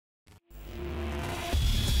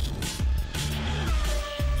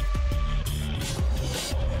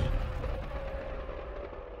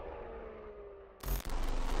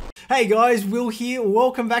Hey guys, Will here.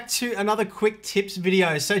 Welcome back to another quick tips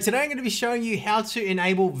video. So today I'm going to be showing you how to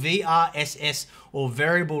enable VRSS or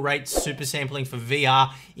variable rate super sampling for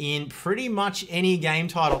VR in pretty much any game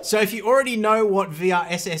title. So if you already know what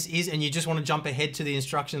VRSS is and you just want to jump ahead to the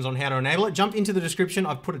instructions on how to enable it, jump into the description.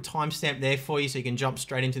 I've put a timestamp there for you so you can jump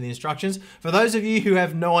straight into the instructions. For those of you who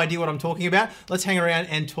have no idea what I'm talking about, let's hang around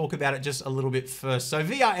and talk about it just a little bit first. So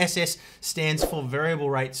VRSS stands for variable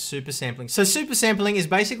rate super sampling. So super sampling is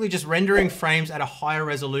basically just rendering frames at a higher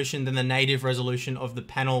resolution than the native resolution of the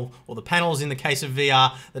panel, or the panels in the case of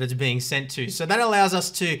VR, that it's being sent to. So that allows us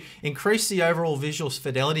to increase the overall visual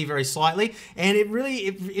fidelity very slightly, and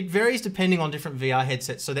it varies depending on different VR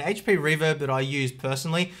headsets. So the HP Reverb that I use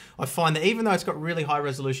personally, I find that even though it's got really high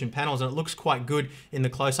resolution panels and it looks quite good in the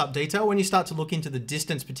close-up detail, when you start to look into the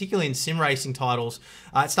distance, particularly in sim racing titles,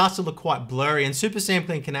 it starts to look quite blurry, and super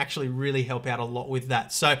sampling can actually really help out a lot with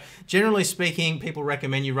that. So generally speaking, people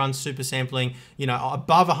recommend you run super sampling,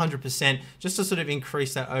 above 100%, just to sort of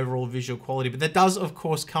increase that overall visual quality. But that does, of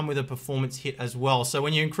course, come with a performance hit as well. So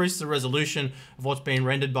when you increase the resolution of what's being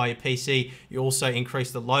rendered by your PC, you also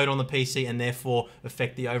increase the load on the PC and therefore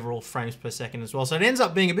affect the overall frames per second as well. So it ends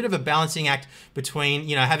up being a bit of a balancing act between,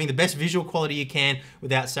 having the best visual quality you can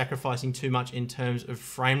without sacrificing too much in terms of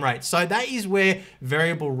frame rate. So that is where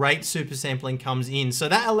variable rate super sampling comes in. So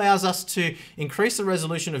that allows us to increase the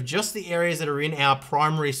resolution of just the areas that are in our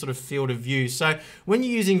primary sort of field of view. So when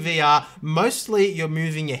you're using VR, mostly you're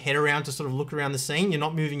moving your head around to sort of look around the scene. You're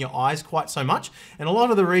not moving your eyes quite so much. And a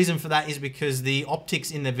lot of the reason for that is because the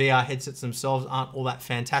optics in the VR headsets themselves aren't all that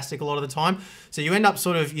fantastic a lot of the time. So you end up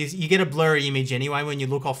sort of, you get a blurry image anyway when you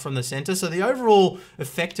look off from the center. So the overall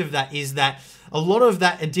effect of that is that a lot of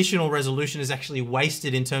that additional resolution is actually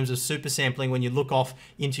wasted in terms of super sampling when you look off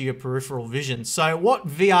into your peripheral vision. So what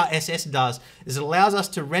VRSS does is it allows us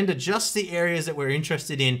to render just the areas that we're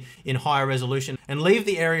interested in higher resolution and leave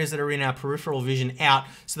the areas that are in our peripheral vision out,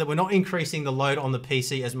 so that we're not increasing the load on the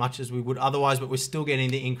PC as much as we would otherwise, but we're still getting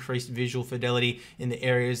the increased visual fidelity in the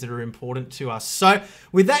areas that are important to us. So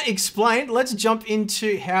with that explained, let's jump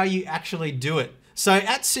into how you actually do it. So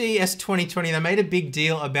at CES 2020, they made a big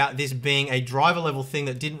deal about this being a driver level thing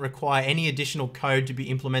that didn't require any additional code to be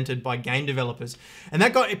implemented by game developers. And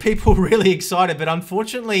that got people really excited, but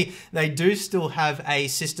unfortunately, they do still have a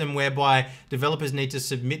system whereby developers need to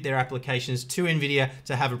submit their applications to Nvidia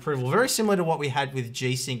to have approval. Very similar to what we had with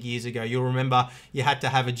G-Sync years ago. You'll remember you had to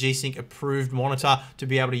have a G-Sync approved monitor to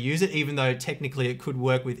be able to use it, even though technically it could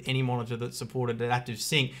work with any monitor that supported adaptive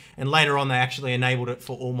sync. And later on, they actually enabled it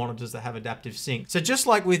for all monitors that have adaptive sync. So just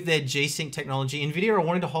like with their G-Sync technology, Nvidia are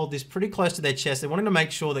wanting to hold this pretty close to their chest. They're wanting to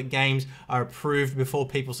make sure that games are approved before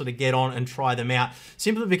people sort of get on and try them out,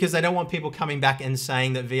 simply because they don't want people coming back and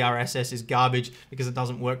saying that VRSS is garbage because it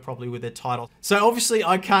doesn't work properly with their title. So obviously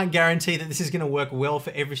I can't guarantee that this is going to work well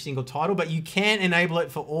for every single title, but you can enable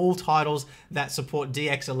it for all titles that support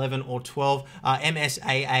DX11 or 12,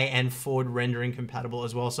 MSAA and Forward Rendering compatible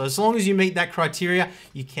as well. So as long as you meet that criteria,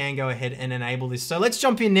 you can go ahead and enable this. So let's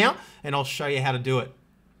jump in now and I'll show you how to do it.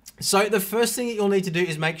 So the first thing that you'll need to do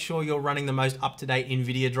is make sure you're running the most up-to-date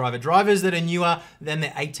Nvidia driver. Drivers that are newer than the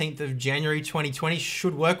 18th of January 2020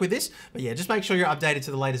 should work with this. But yeah, just make sure you're updated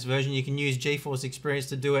to the latest version. You can use GeForce Experience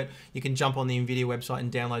to do it. You can jump on the Nvidia website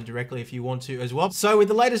and download directly if you want to as well. So with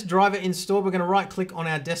the latest driver installed, we're going to right-click on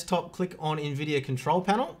our desktop, click on Nvidia Control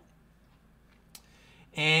Panel.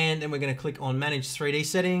 And then we're going to click on Manage 3D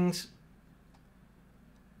Settings.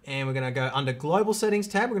 And we're going to go under Global Settings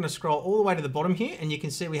tab. We're going to scroll all the way to the bottom here, and you can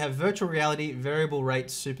see we have Virtual Reality Variable Rate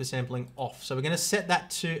Super Sampling off. So we're going to set that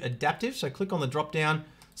to Adaptive. So click on the drop down,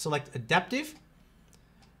 select Adaptive,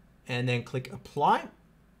 and then click Apply.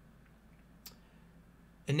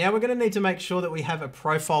 And now we're going to need to make sure that we have a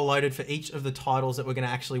profile loaded for each of the titles that we're going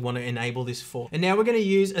to actually want to enable this for. And now we're going to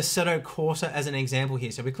use Assetto Corsa as an example here.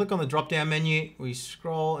 So we click on the drop down menu, we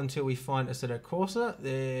scroll until we find Assetto Corsa.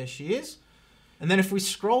 There she is. And then if we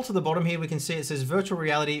scroll to the bottom here, we can see it says Virtual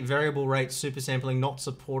Reality Variable Rate Super Sampling not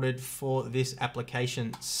supported for this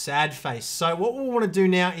application. Sad face. So what we'll want to do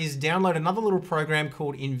now is download another little program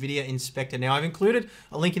called Nvidia Inspector. Now I've included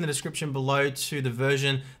a link in the description below to the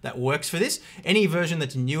version that works for this. Any version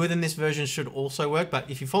that's newer than this version should also work, but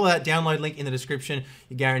if you follow that download link in the description,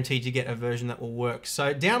 you're guaranteed to get a version that will work.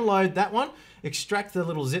 So download that one, extract the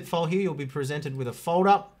little zip file here. You'll be presented with a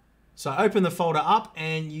folder. So open the folder up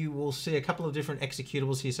and you will see a couple of different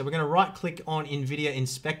executables here. So we're going to right click on NVIDIA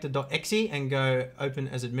Inspector.exe and go open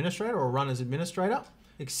as administrator or run as administrator.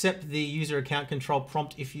 Accept the user account control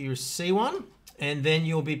prompt if you see one. And then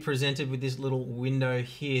you'll be presented with this little window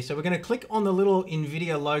here. So we're going to click on the little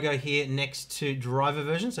NVIDIA logo here next to driver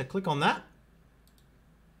version. So click on that.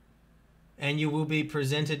 and you will be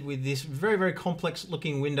presented with this very, very complex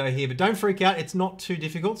looking window here. But don't freak out, it's not too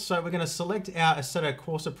difficult. So we're going to select our Assetto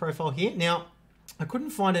Corsa profile here. Now, I couldn't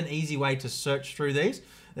find an easy way to search through these.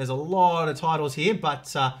 There's a lot of titles here,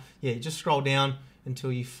 but yeah, just scroll down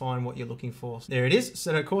until you find what you're looking for. There it is,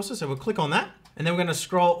 Assetto Corsa. So we'll click on that, and then we're going to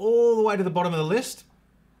scroll all the way to the bottom of the list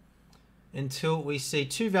until we see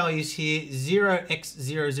two values here,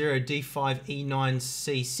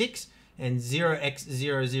 0x00D5E9C6 and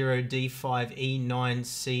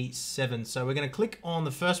 0x00D5E9C7. So we're going to click on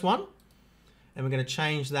the first one, and we're going to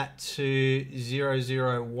change that to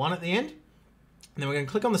 001 at the end. And then we're going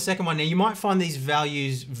to click on the second one. Now, you might find these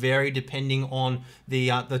values vary depending on the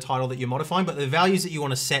title that you're modifying, but the values that you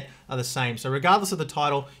want to set are the same. So regardless of the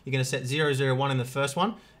title, you're going to set 001 in the first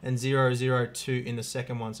one and 002 in the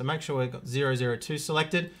second one. So make sure we've got 002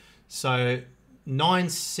 selected. So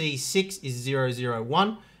 9C6 is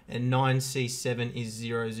 001 and 9C7 is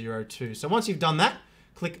 002. So once you've done that,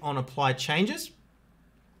 click on Apply Changes.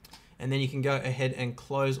 And then you can go ahead and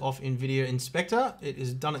close off NVIDIA Inspector. It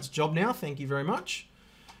has done its job now. Thank you very much.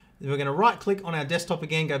 Then we're going to right click on our desktop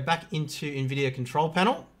again, go back into NVIDIA Control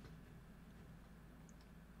Panel.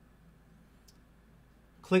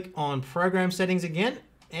 Click on Program Settings again.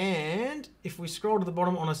 And if we scroll to the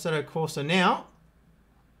bottom on Assetto Corsa now,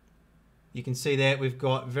 you can see there we've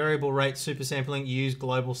got variable rate supersampling, use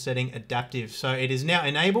global setting adaptive. So it is now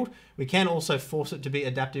enabled. We can also force it to be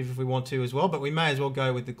adaptive if we want to as well, but we may as well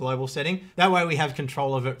go with the global setting. That way we have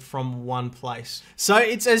control of it from one place. So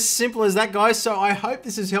it's as simple as that, guys. So I hope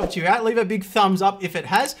this has helped you out. Leave a big thumbs up if it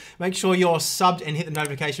has. Make sure you're subbed and hit the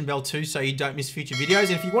notification bell too so you don't miss future videos.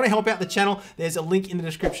 And if you want to help out the channel, there's a link in the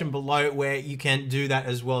description below where you can do that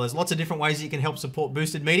as well. There's lots of different ways you can help support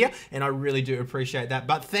Boosted Media, and I really do appreciate that.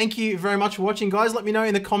 But thank you very much for watching, guys. Let me know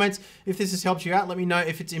in the comments if this has helped you out. Let me know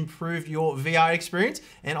if it's improved your VR experience,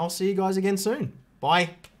 and I'll see you guys again soon.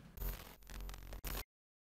 Bye.